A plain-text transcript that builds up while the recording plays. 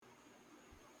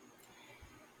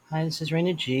Hi, this is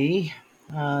Raina G.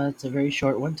 It's a very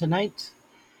short one tonight.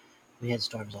 We had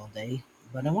storms all day,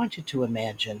 but I want you to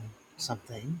imagine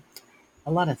something,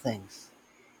 a lot of things.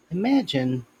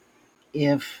 Imagine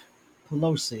if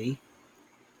Pelosi,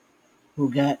 who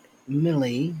got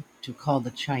Milley to call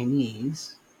the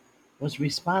Chinese, was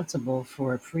responsible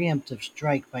for a preemptive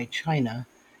strike by China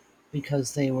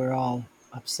because they were all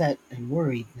upset and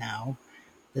worried now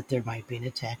that there might be an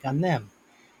attack on them.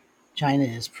 China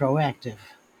is proactive.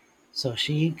 So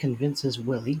she convinces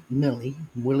Willie Millie,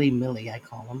 I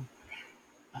call him,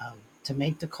 to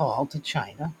make the call to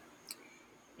China,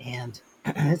 and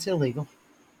it's illegal.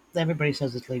 Everybody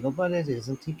says it's legal, but it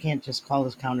isn't. He can't just call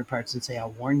his counterparts and say,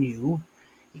 "I'll warn you."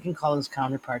 He can call his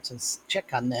counterparts and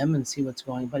check on them and see what's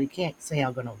going, but he can't say,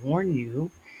 "I'm going to warn you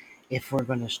if we're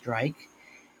going to strike."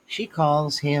 She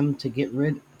calls him to get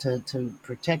rid to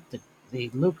protect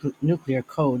the nuclear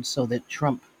code so that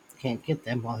Trump can't get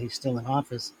them while he's still in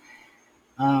office.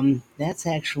 That's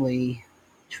actually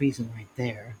treason right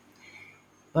there.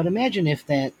 But imagine if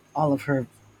that all of her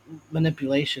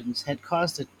manipulations had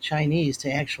caused the Chinese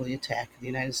to actually attack the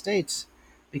United States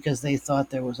because they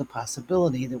thought there was a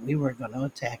possibility that we were going to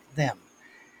attack them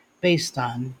based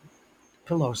on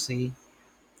Pelosi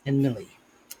and Milley.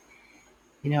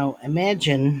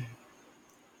 Imagine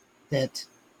that,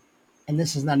 and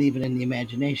this is not even in the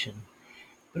imagination,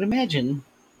 but imagine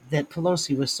that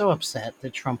Pelosi was so upset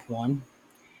that Trump won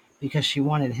because she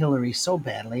wanted Hillary so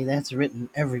badly, that's written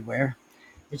everywhere,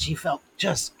 that she felt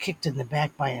just kicked in the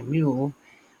back by a mule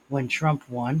when Trump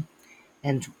won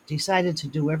and decided to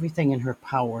do everything in her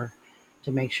power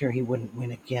to make sure he wouldn't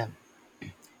win again,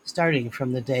 starting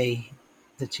from the day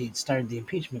that she started the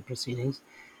impeachment proceedings.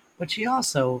 But she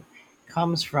also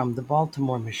comes from the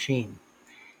Baltimore machine.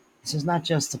 This is not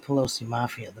just the Pelosi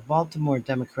Mafia. The Baltimore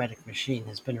Democratic machine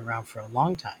has been around for a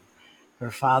long time.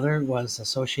 Her father was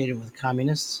associated with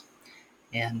communists,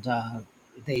 and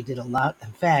they did a lot.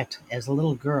 In fact, as a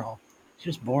little girl, she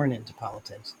was born into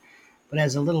politics, but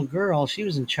as a little girl, she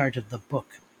was in charge of the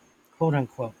book, quote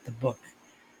unquote, the book.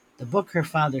 The book her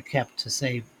father kept to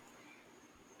say,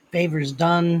 favors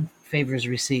done, favors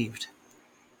received.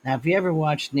 Now, if you ever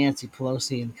watched Nancy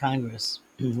Pelosi in Congress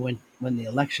when the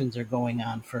elections are going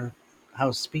on for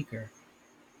House Speaker,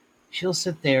 she'll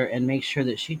sit there and make sure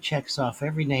that she checks off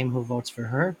every name who votes for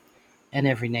her and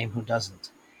every name who doesn't.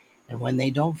 And when they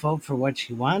don't vote for what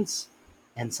she wants,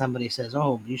 and somebody says,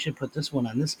 "Oh, you should put this one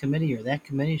on this committee or that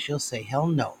committee," she'll say, "Hell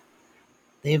no.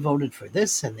 They voted for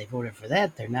this and they voted for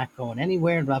that. They're not going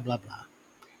anywhere, blah, blah, blah."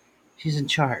 She's in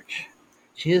charge.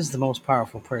 She is the most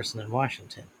powerful person in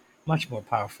Washington, much more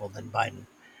powerful than Biden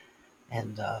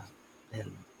and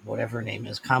whatever her name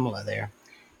is, Kamala there.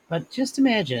 But just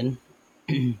imagine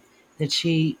that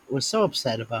she was so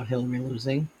upset about Hillary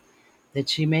losing that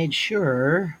she made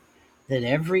sure that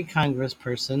every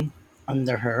congressperson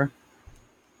under her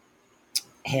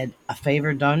had a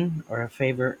favor done or a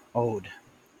favor owed.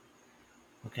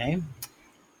 Okay?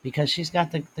 Because she's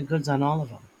got the goods on all of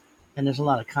them. And there's a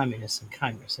lot of communists in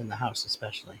Congress, in the House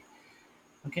especially.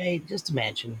 Okay? Just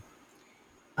imagine.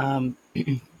 Um,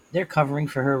 they're covering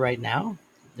for her right now.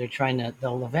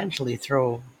 They'll eventually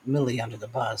throw Milley under the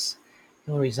bus.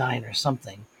 He'll resign or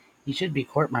something. He should be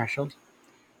court martialed.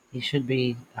 He should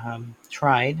be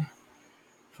tried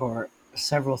for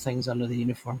several things under the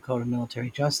Uniform Code of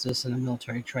Military Justice and a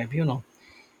military tribunal.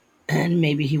 And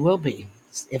maybe he will be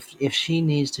if she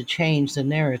needs to change the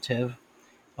narrative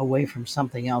away from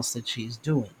something else that she's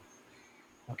doing.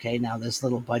 Okay, now this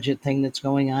little budget thing that's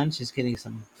going on, she's getting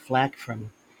some flack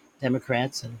from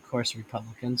Democrats and, of course,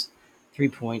 Republicans.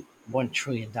 $3.1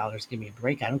 trillion. Give me a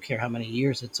break. I don't care how many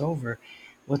years it's over.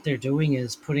 What they're doing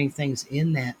is putting things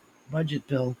in that budget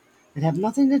bill that have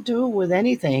nothing to do with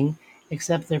anything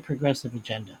except their progressive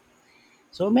agenda.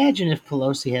 So imagine if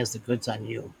Pelosi has the goods on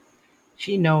you.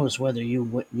 She knows whether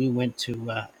you went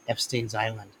to Epstein's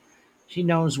Island. She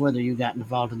knows whether you got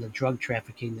involved in the drug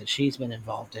trafficking that she's been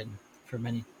involved in for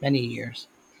many, many years.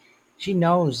 She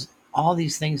knows all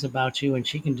these things about you and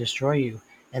she can destroy you,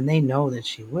 and they know that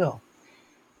she will.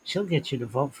 She'll get you to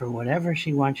vote for whatever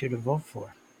she wants you to vote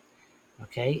for.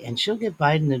 Okay? And she'll get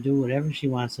Biden to do whatever she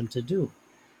wants him to do.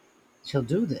 She'll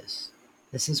do this.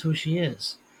 This is who she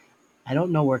is. I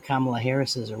don't know where Kamala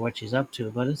Harris is or what she's up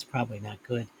to, but it's probably not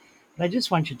good. But I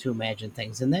just want you to imagine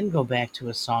things and then go back to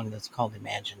a song that's called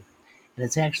Imagine. And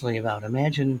it's actually about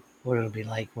imagine what it'll be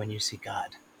like when you see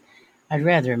God. I'd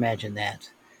rather imagine that.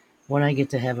 When I get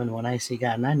to heaven, when I see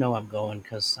God, and I know I'm going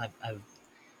because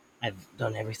I've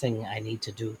done everything I need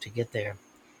to do to get there.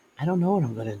 I don't know what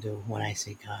I'm going to do when I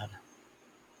see God.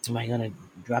 Am I going to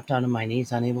drop down on my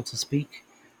knees, unable to speak?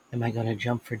 Am I going to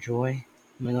jump for joy?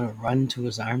 Am I going to run to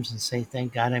his arms and say,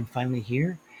 "Thank God I'm finally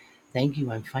here. Thank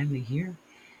you, I'm finally here"?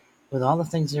 With all the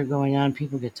things that are going on,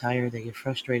 people get tired, they get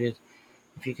frustrated.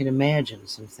 If you can imagine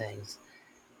some things,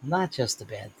 not just the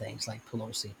bad things like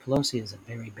Pelosi. Pelosi is a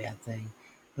very bad thing,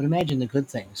 but imagine the good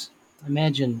things.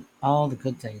 Imagine all the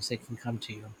good things that can come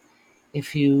to you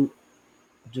if you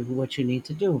do what you need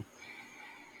to do.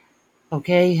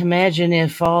 Okay, imagine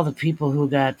if all the people who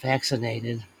got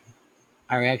vaccinated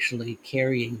are actually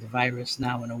carrying the virus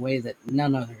now in a way that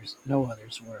no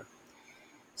others were.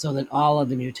 So that all of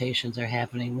the mutations are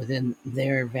happening within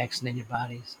their vaccinated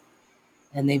bodies.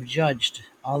 And they've judged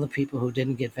all the people who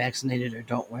didn't get vaccinated or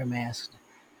don't wear masks.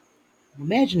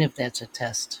 Imagine if that's a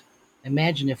test.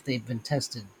 Imagine if they've been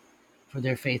tested for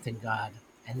their faith in God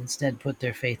and instead put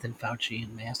their faith in Fauci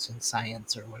and masks and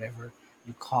science or whatever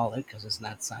you call it, because it's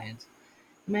not science.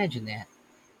 Imagine that.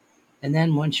 And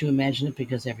then once you imagine it,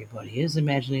 because everybody is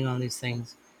imagining all these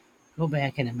things, go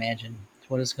back and imagine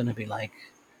what it's going to be like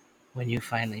when you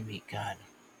finally meet God.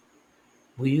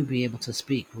 Will you be able to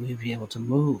speak? Will you be able to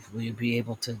move? Will you be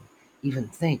able to even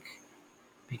think?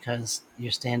 Because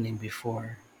you're standing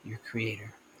before your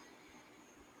Creator.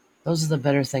 Those are the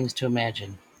better things to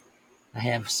imagine. I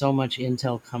have so much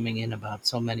intel coming in about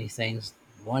so many things.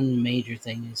 One major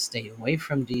thing is stay away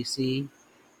from DC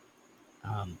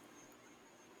um,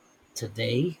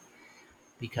 today,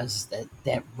 because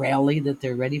that rally that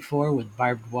they're ready for with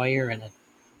barbed wire and a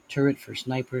turret for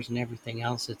snipers and everything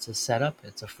else, it's a setup.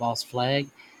 It's a false flag.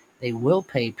 They will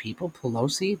pay people.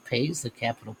 Pelosi pays the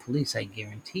Capitol Police, I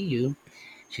guarantee you.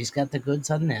 She's got the goods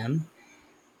on them.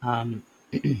 Um,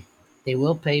 they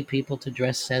will pay people to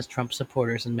dress as Trump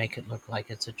supporters and make it look like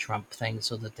it's a Trump thing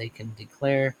so that they can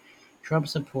declare Trump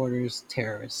supporters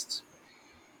terrorists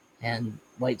and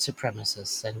white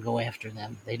supremacists and go after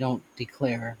them. They don't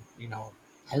declare,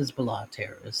 Hezbollah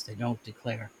terrorists. They don't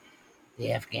declare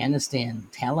the Afghanistan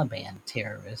Taliban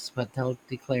terrorists, but they'll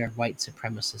declare white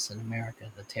supremacists in America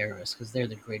the terrorists because they're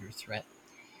the greater threat.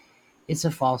 It's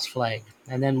a false flag.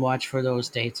 And then watch for those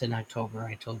dates in October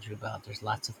I told you about. There's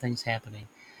lots of things happening.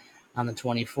 On the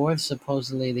 24th,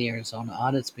 supposedly the Arizona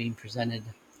audit's being presented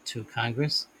to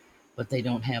Congress, but they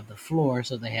don't have the floor,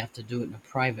 so they have to do it in a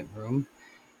private room.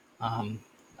 Um,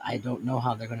 I don't know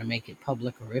how they're going to make it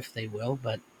public or if they will,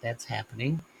 but that's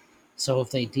happening. So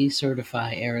if they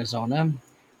decertify Arizona,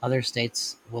 other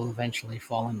states will eventually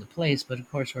fall into place. But of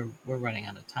course, we're running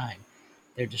out of time.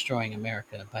 They're destroying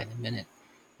America by the minute.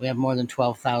 We have more than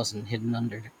 12,000 hidden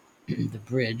under the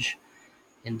bridge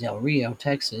in Del Rio,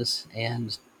 Texas,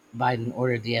 and Biden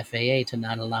ordered the FAA to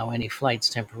not allow any flights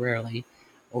temporarily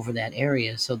over that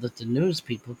area so that the news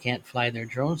people can't fly their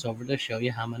drones over to show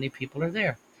you how many people are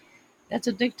there. That's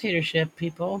a dictatorship,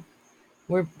 people.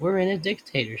 We're in a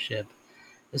dictatorship.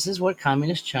 This is what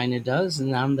communist China does,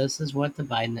 and now this is what the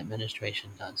Biden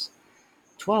administration does.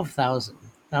 12,000.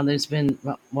 Now there's been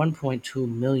 1.2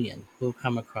 million who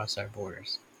come across our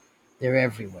borders. They're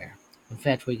everywhere. In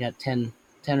fact, we got 10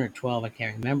 or 12, I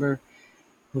can't remember,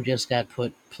 who just got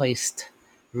placed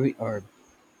or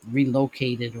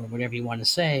relocated or whatever you want to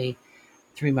say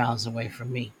 3 miles away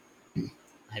from me.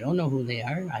 I don't know who they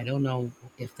are. I don't know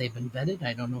if they've been vetted.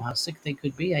 I don't know how sick they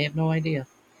could be. I have no idea.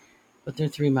 But they're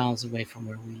 3 miles away from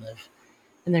where we live.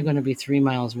 And they're going to be 3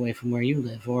 miles away from where you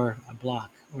live, or a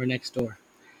block, or next door.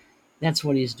 That's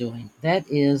what he's doing. That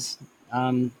is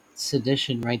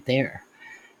sedition right there.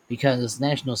 Because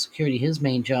national security, his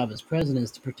main job as president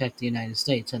is to protect the United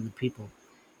States and the people.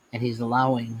 And he's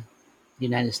allowing the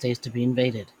United States to be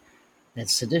invaded.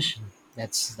 That's sedition.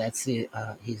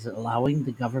 He's allowing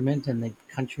the government and the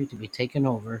country to be taken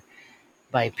over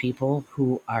by people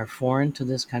who are foreign to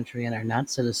this country and are not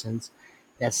citizens.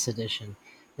 That's sedition.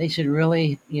 They should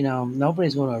really,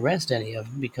 nobody's going to arrest any of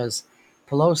them because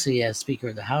Pelosi, as Speaker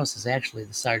of the House, is actually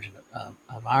the Sergeant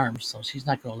of Arms, so she's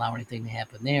not going to allow anything to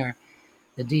happen there.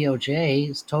 The DOJ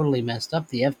is totally messed up.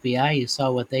 The FBI, you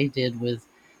saw what they did with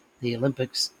the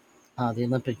Olympics, the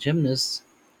Olympic gymnasts.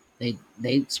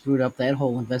 They screwed up that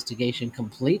whole investigation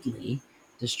completely,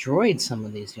 destroyed some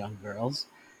of these young girls,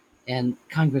 and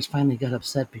Congress finally got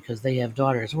upset because they have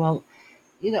daughters. Well,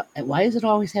 why does it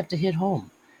always have to hit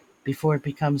home before it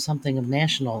becomes something of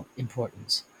national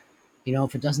importance?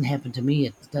 If it doesn't happen to me,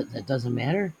 it doesn't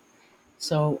matter.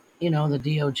 So, the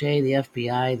DOJ, the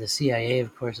FBI, the CIA,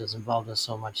 of course, is involved in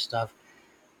so much stuff.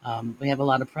 We have a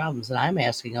lot of problems, and I'm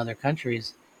asking other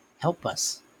countries, help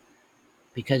us,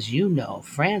 because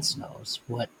France knows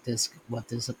what this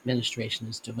administration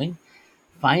is doing.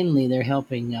 Finally, they're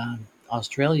helping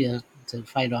Australia to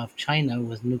fight off China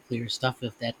with nuclear stuff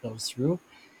if that goes through.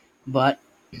 But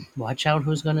watch out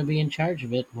who's going to be in charge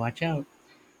of it. Watch out,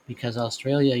 because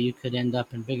Australia, you could end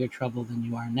up in bigger trouble than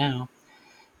you are now.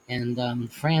 And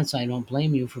France, I don't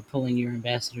blame you for pulling your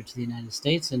ambassador to the United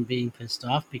States and being pissed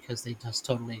off because they just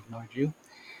totally ignored you.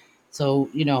 So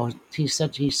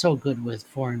he's so good with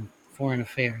foreign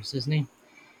affairs, isn't he?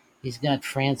 He's got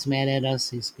France mad at us.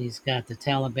 He's got the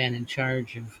Taliban in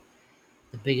charge of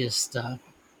the biggest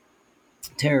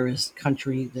terrorist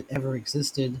country that ever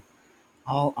existed,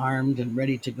 all armed and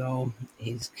ready to go.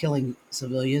 He's killing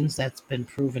civilians. That's been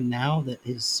proven now that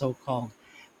his so-called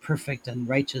perfect and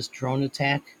righteous drone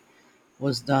attack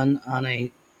was done on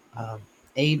a uh,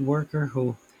 aid worker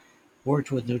who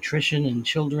worked with nutrition and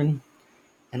children,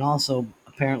 and also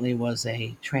apparently was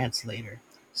a translator.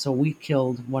 So we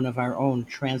killed one of our own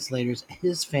translators,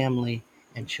 his family,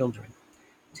 and children.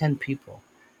 10 people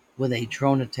with a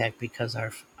drone attack because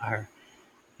our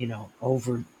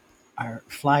over our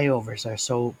flyovers are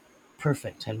so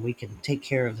perfect and we can take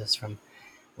care of this from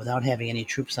without having any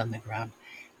troops on the ground.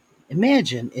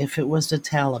 Imagine if it was the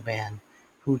Taliban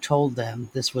who told them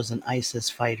this was an ISIS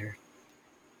fighter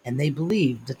and they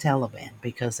believed the Taliban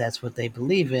because that's what they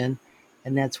believe in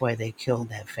and that's why they killed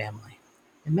that family.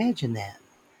 Imagine that.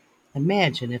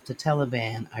 Imagine if the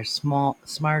Taliban are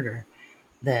smarter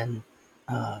than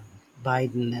uh,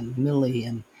 Biden and Milley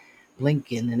and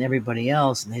Blinken and everybody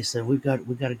else, and they said we got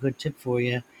a good tip for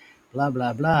you, blah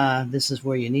blah blah. This is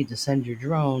where you need to send your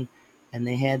drone, and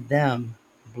they had them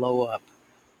blow up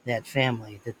that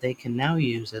family that they can now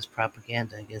use as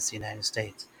propaganda against the United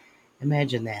States.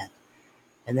 Imagine that.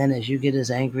 And then as you get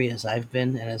as angry as I've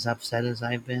been and as upset as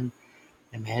I've been,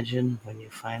 imagine when you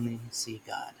finally see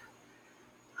God,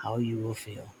 how you will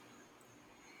feel.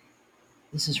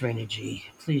 This is Rainy G.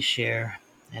 Please share,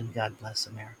 and God bless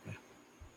America.